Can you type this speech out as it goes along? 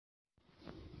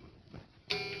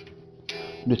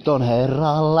Nyt on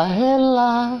Herran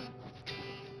lähellä,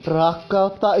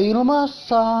 rakkautta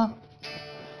ilmassa.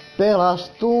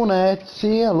 Pelastuneet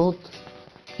sielut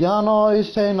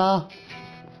janoisena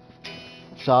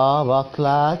saavat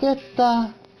lääkettä,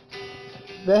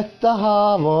 vettä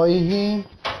haavoihin,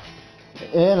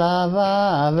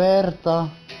 elävää verta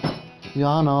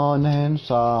janoinen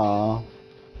saa.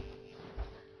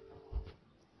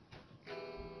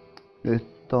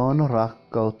 Nyt on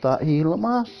rakkautta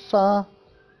ilmassa,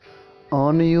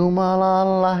 on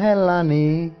Jumalan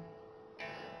lähelläni.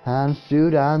 Hän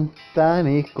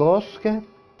sydäntäni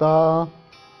koskettaa.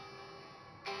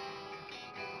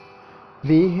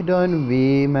 Vihdoin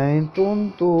viimein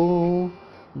tuntuu,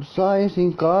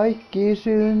 saisin kaikki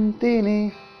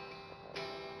syntini.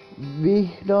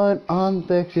 Vihdoin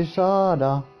anteeksi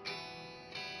saada.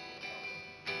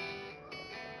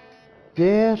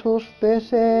 Jeesus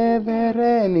pesee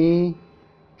vereni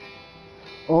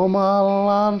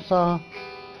omallansa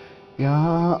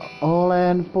ja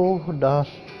olen puhdas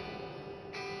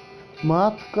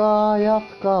matkaa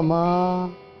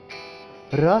jatkamaan.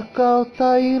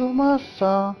 Rakkautta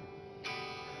ilmassa,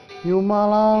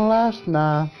 Jumalan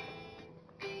läsnä.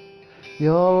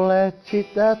 Jollet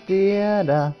sitä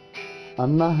tiedä,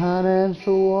 anna hänen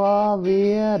sua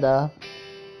viedä.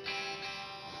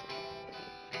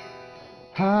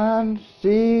 Hän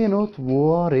sinut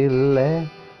vuorille,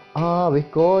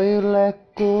 aavikoille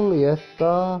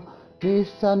kuljettaa,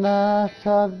 missä näet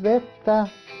sä vettä,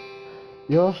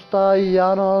 jostain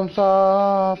janon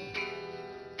saat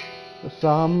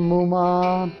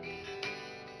sammumaan.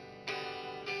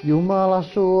 Jumala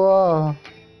sua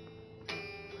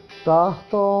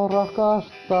tahtoo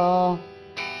rakastaa.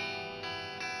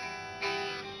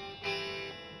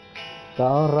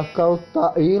 Tää on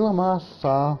rakkautta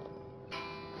ilmassa,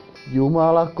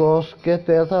 Jumala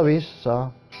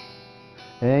kosketeltavissa,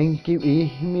 henki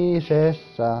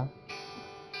ihmisessä.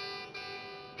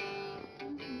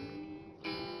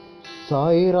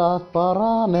 Sairaat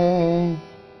paranee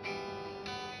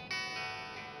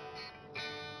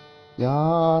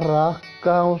ja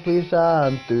rakkaus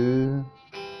lisääntyy.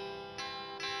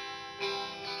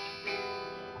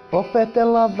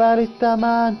 Opetellaan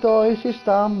välittämään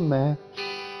toisistamme.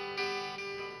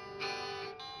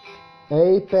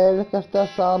 Ei pelkästä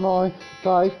sanoin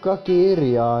taikka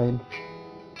kirjain,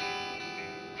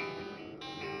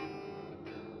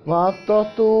 vaan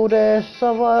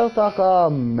totuudessa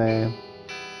vaeltakamme.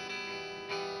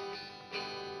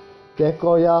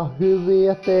 Tekoja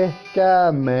hyviä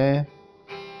tehkäämme.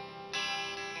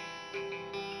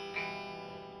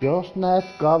 Jos näet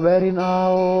kaverin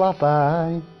alla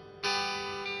päin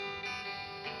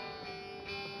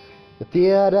ja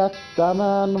tiedät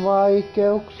tämän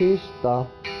vaikeuksista,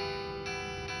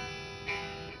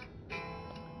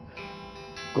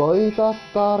 koita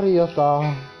tarjota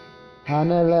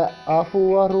hänelle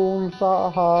apua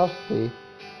runsaasti,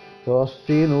 jos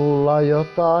sinulla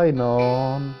jotain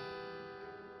on.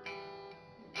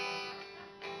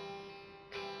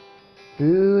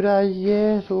 Pyydä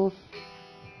Jeesus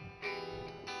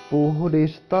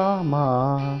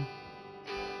puhdistamaan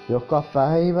joka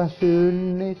päivä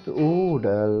synnit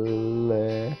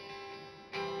uudelleen.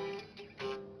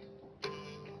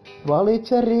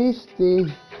 Valitse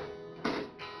risti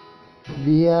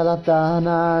vielä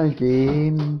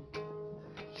tänäänkin,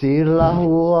 sillä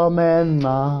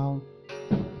huomenna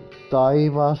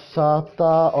taivas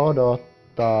saattaa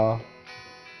odottaa.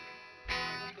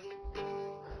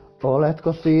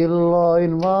 Oletko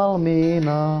silloin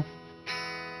valmiina?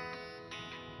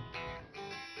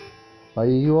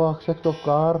 Vai juoksetko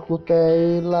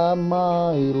karkuteillä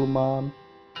maailmaan?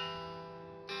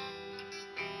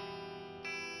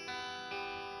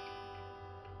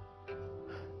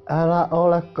 Älä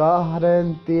ole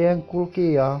kahden tien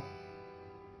kulkija.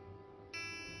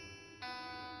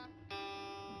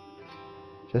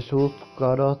 Se sut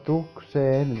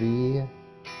kadotukseen vie.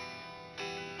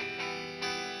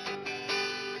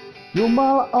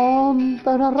 Jumala on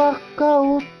täynnä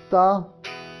rakkautta.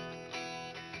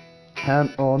 Hän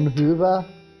on hyvä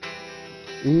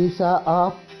Isä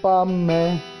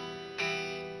Appamme.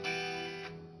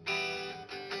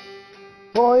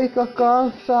 Poika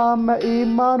kanssamme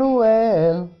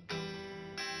Immanuel.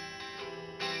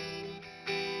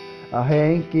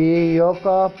 Henki,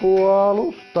 joka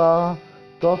puolustaa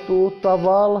totuutta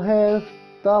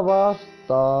valheesta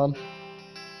vastaan.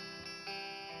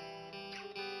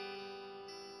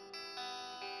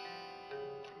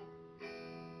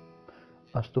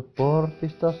 Astu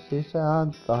portista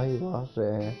sisään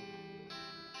taivaaseen.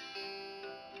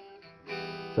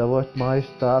 Sä voit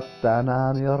maistaa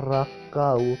tänään jo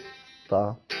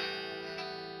rakkautta.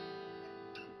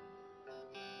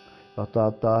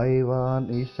 jota taivaan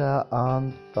Isä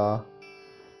antaa.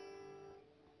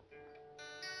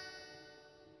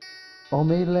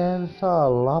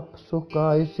 Omillensa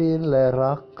lapsukaisille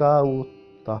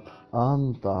rakkautta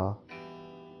antaa.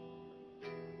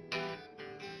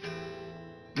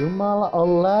 Jumala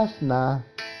on läsnä,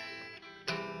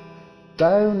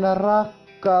 täynnä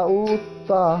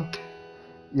rakkautta,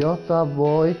 jota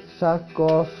voit sä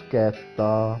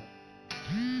koskettaa.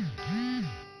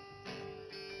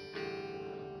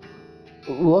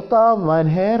 Luota vain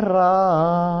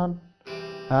Herraan,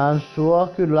 hän sua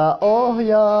kyllä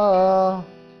ohjaa.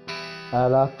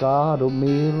 Älä kaadu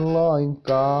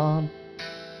milloinkaan,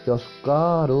 jos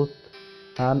kaadut,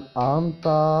 hän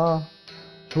antaa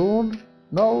sun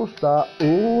nousta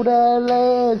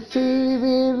uudelleen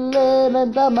siiville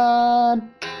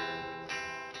lentämään.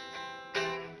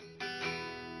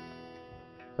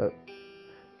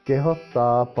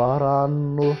 Kehottaa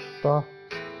parannusta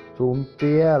sun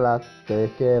tiellä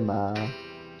tekemään.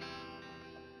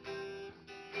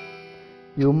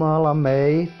 Jumala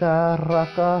meitä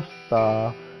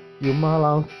rakastaa, Jumala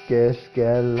on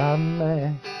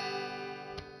keskellämme.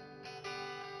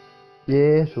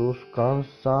 Jeesus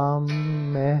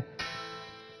kanssamme,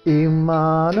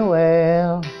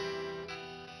 Immanuel.